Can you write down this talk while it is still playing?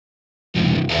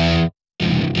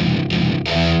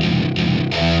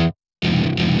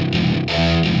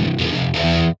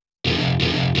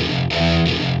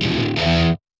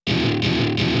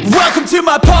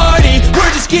my party,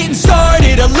 we're just getting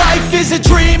started. A life is a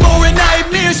dream or a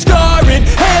nightmare scarring.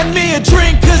 Hand me a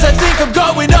drink cause I think I'm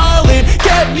going all in.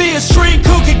 Get me a shrink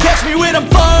who can catch me when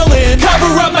I'm falling.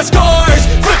 Cover up my scars,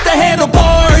 flip the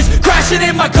handlebars, crashing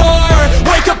in my car,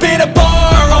 wake up in a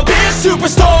bar. I'll be a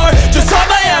superstar, just on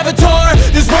my avatar.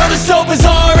 This world is so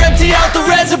bizarre, empty out the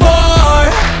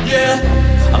reservoir. Yeah,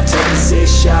 I'm taking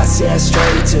 6 shots, yeah,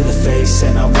 straight to the face.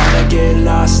 And I wanna get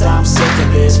lost, I'm sick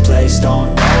of this place.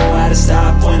 Don't know how to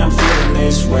stop when I'm feeling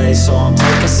this way. So I'm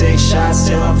taking 6 shots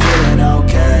till I'm feeling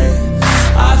okay.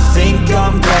 I think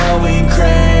I'm going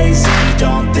crazy,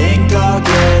 don't think I'll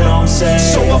get home safe.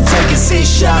 So I'm taking 6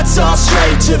 shots, all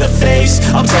straight to the face.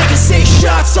 I'm taking 6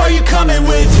 shots, are you coming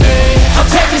with me? I'm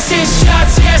taking 6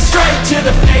 shots, yeah, straight to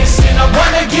the face. And I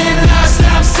wanna get lost,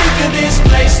 I'm sick of this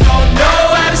place. Don't know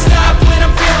how to stop when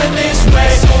I'm feeling this way.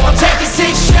 So I'm taking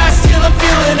 6 shots till I'm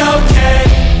feeling okay.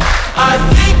 I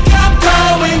think I'm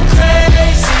going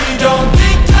crazy, don't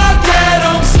think I'll get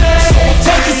home safe. So I'm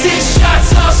taking 6 shots,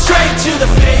 all straight to the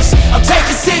face. I'm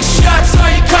taking 6 shots,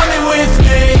 are you coming with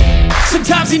me?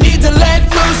 Sometimes you need to let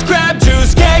loose, grab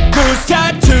juice, get goose,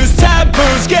 tattoos,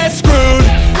 taboos, get screwed.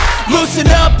 Loosen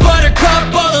up,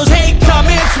 buttercup, all those hate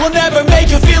comments will never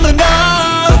make you feel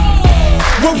enough.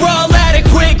 We're all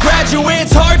adequate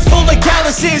graduates, heart full of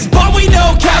calluses, but we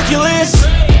know calculus.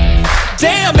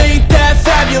 Damn, ain't that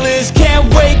fabulous?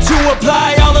 Can't wait to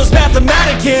apply all those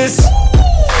mathematicus.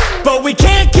 But we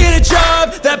can't get a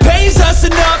job that pays us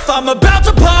enough. I'm about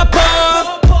to pop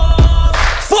off.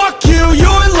 Fuck you,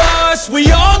 you're lost.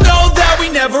 We all